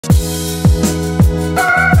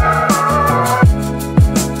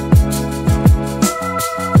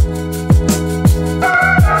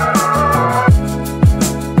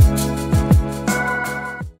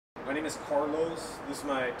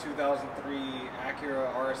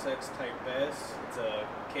Acura RSX Type S. It's a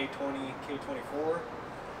K20, K24,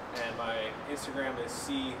 and my Instagram is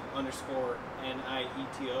C_NIETO.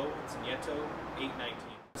 It's Nieto 819.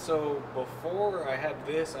 So before I had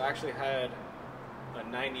this, I actually had a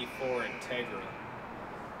 94 Integra,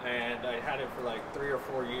 and I had it for like 3 or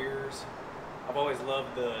 4 years. I've always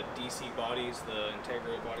loved the DC bodies, the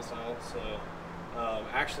Integra body style. So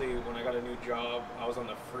actually, when I got a new job, I was on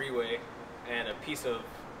the freeway, and a piece of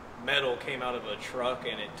metal came out of a truck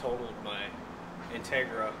and it totaled my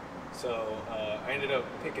Integra. So I ended up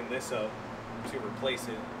picking this up to replace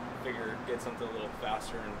it. Figured get something a little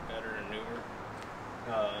faster and better and newer.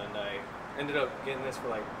 And I ended up getting this for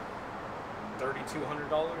like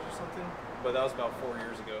 $3,200 or something, but that was about 4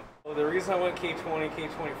 years ago. Well, the reason I went K20,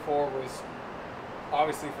 K24 was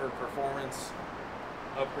obviously for performance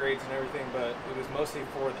upgrades and everything, but it was mostly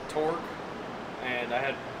for the torque, and I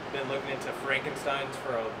had been looking into Frankensteins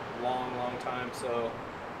for a long time, so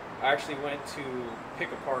I actually went to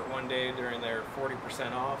pick apart one day during their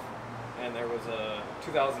 40% off, and there was a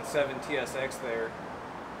 2007 TSX there,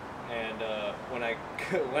 and when I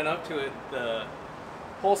went up to it, the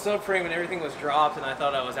whole subframe and everything was dropped, and I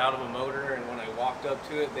thought I was out of a motor, and when I walked up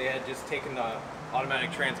to it, they had just taken the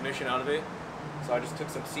automatic transmission out of it, so I just took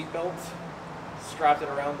some seat belts, strapped it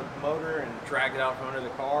around the motor, and dragged it out from under the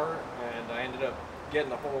car, and I ended up getting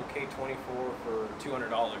the whole K24 for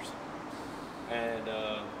 $200. And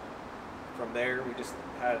from there, we just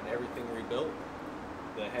had everything rebuilt.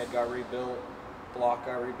 The head got rebuilt, block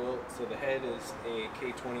got rebuilt. So the head is a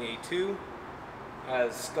K20A2,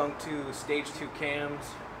 has Skunk 2 Stage 2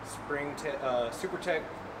 cams, Super Tech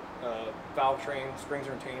valve train, springs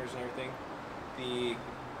and retainers and everything. The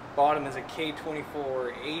bottom is a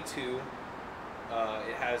K24A2.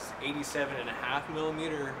 It has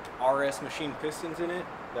 87.5mm RS machine pistons in it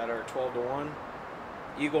that are 12-to-1.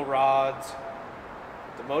 Eagle rods.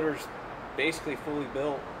 The motor's basically fully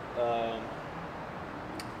built, and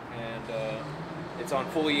it's on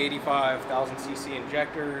fully 85,000cc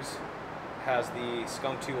injectors. Has the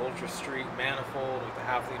Skunk 2 Ultra Street manifold with a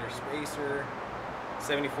half-liter spacer,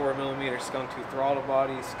 74mm Skunk 2 throttle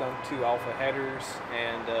body, Skunk 2 alpha headers,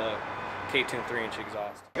 and K-tuned 3-inch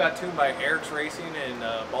exhaust. It got tuned by Eric's Racing in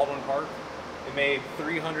Baldwin Park. It made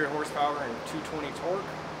 300 horsepower and 220 torque.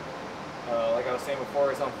 Like I was saying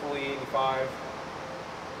before, it's on fully 85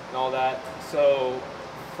 and all that. So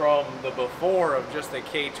from the before of just the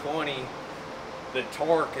K20, the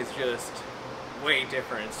torque is just way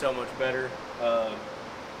different. It's so much better.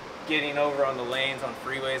 Getting over on the lanes on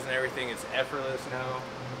freeways and everything, it's effortless now.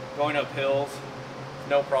 Going up hills,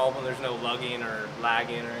 no problem. There's no lugging or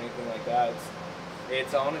lagging or anything like that.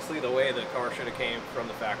 It's honestly the way the car should have came from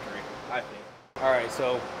the factory, I think. Alright,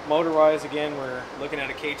 so motor-wise, again, we're looking at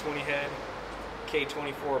a K20 head,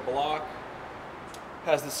 K24 block.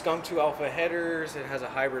 Has the Skunk 2 alpha headers. It has a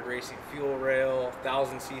hybrid racing fuel rail,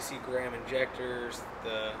 1000cc gram injectors,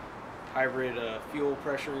 the hybrid fuel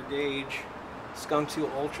pressure gauge, Skunk 2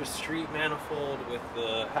 Ultra Street manifold with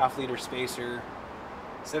the half-liter spacer,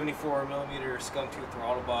 74mm Skunk 2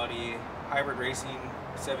 throttle body, hybrid racing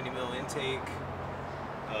 70mm intake.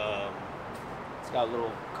 It's got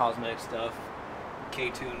little cosmetic stuff,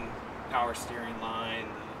 K-tune power steering line,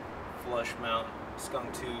 the flush mount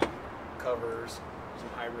Skunk 2 covers, some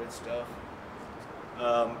hybrid stuff.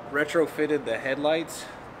 Retrofitted the headlights.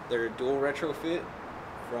 They're dual retrofit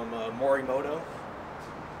from Morimoto.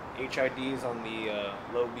 HIDs on the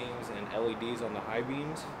low beams and LEDs on the high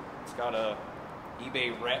beams. It's got a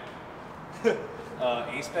eBay rep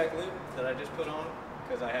A-spec lip that I just put on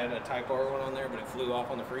because I had a Type R one on there, but it flew off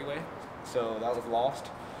on the freeway, so that was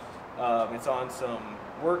lost. It's on some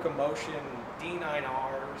Work Emotion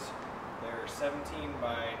D9Rs. They're 17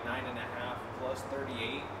 by 9.5 plus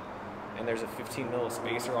 38, and there's a 15mm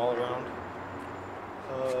spacer all around.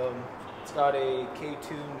 It's got a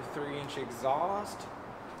K-tuned 3-inch exhaust,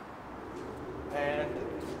 and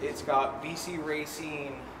it's got BC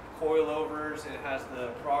Racing coilovers. It has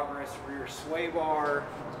the Progress rear sway bar,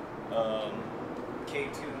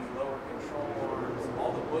 K-tuned lower control arms.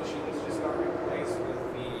 All the bushings just got replaced with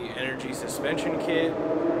the Energy suspension kit.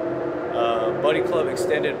 Buddy Club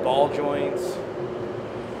extended ball joints,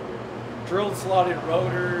 drilled slotted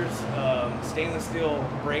rotors, stainless steel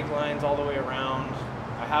brake lines all the way around.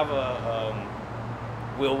 I have a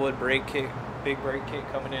Willwood brake kit, big brake kit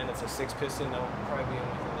coming in. It's a 6-piston. That'll probably be in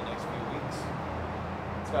within the next few weeks.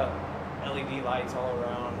 It's got LED lights all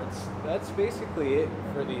around. That's basically it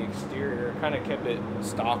for the exterior. Kind of kept it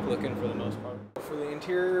stock looking for the most part. For the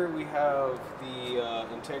interior, we have the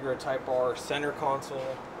Integra Type R center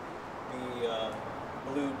console. The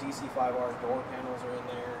blue DC5R door panels are in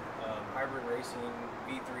there. Hybrid racing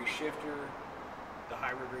V3 shifter, the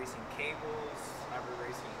hybrid racing cables, hybrid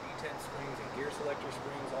racing V10 springs and gear selector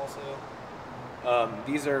springs also.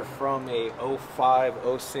 These are from a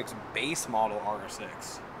 05-06 base model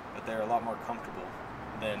RSX, but they're a lot more comfortable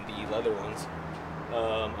than the leather ones.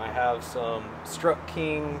 I have some Struck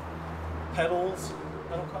King pedal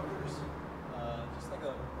covers, just like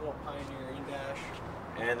a little Pioneer in-dash.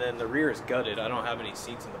 And then the rear is gutted. I don't have any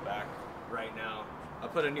seats in the back right now. I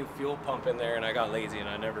put a new fuel pump in there and I got lazy and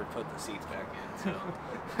I never put the seats back in.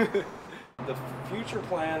 So the future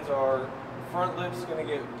plans are front lips gonna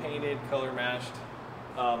get painted, color matched.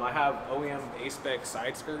 I have OEM A-Spec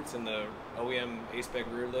side skirts and the OEM A-Spec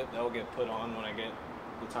rear lip. That will get put on when I get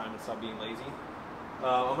the time and stop being lazy.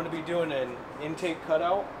 I'm going to be doing an intake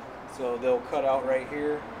cutout, so they'll cut out right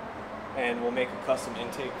here and we'll make a custom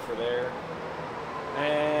intake for there.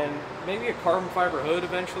 And maybe a carbon fiber hood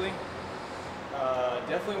eventually.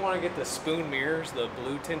 Definitely want to get the spoon mirrors, the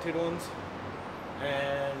blue tinted ones,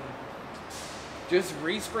 and just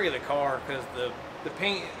respray the car because the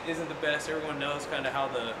paint isn't the best. Everyone knows kind of how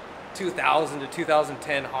the 2000 to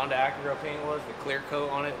 2010 Honda Acura paint was. The clear coat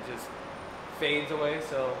on it just fades away,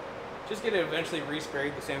 so just get it eventually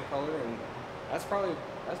resprayed the same color, and that's probably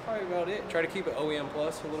about it. Try to keep it OEM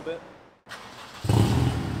plus a little bit.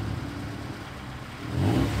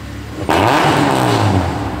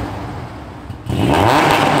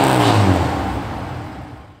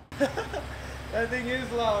 That thing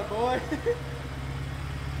is loud, boy.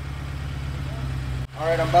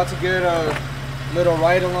 Alright, I'm about to get a little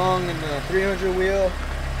ride along in the 300 wheel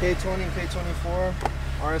K20 and K24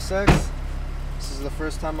 RSX. This is the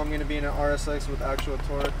first time I'm going to be in an RSX with actual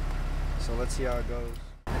torque, so let's see how it goes.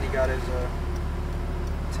 And he got his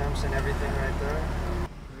temps and everything right there.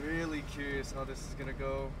 Really curious how this is going to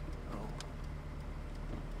go.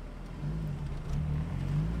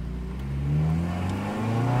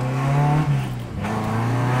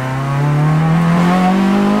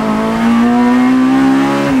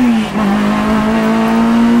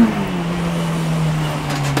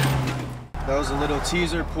 That was a little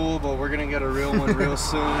teaser pull, but we're gonna get a real one real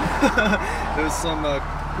soon. There's some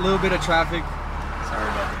little bit of traffic. Sorry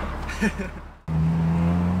about that.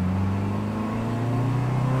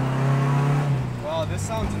 Wow, this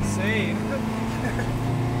sounds insane.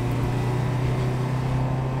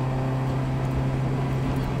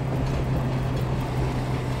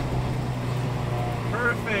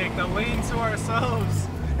 Perfect, a lane to ourselves.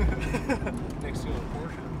 Next to a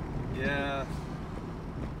Porsche. Yeah.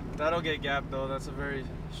 That'll get gapped though, that's a very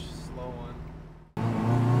slow one.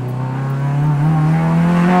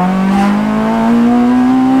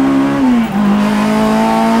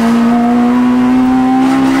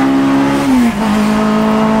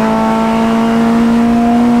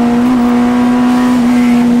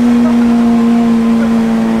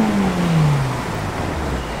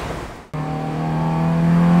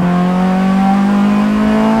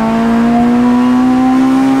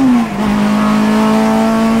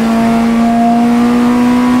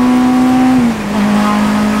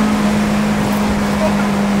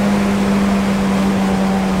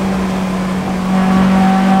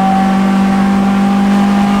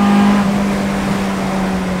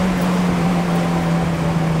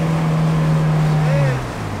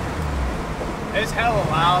 It's hella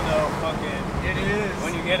loud though, fucking. It is.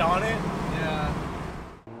 When you get on it.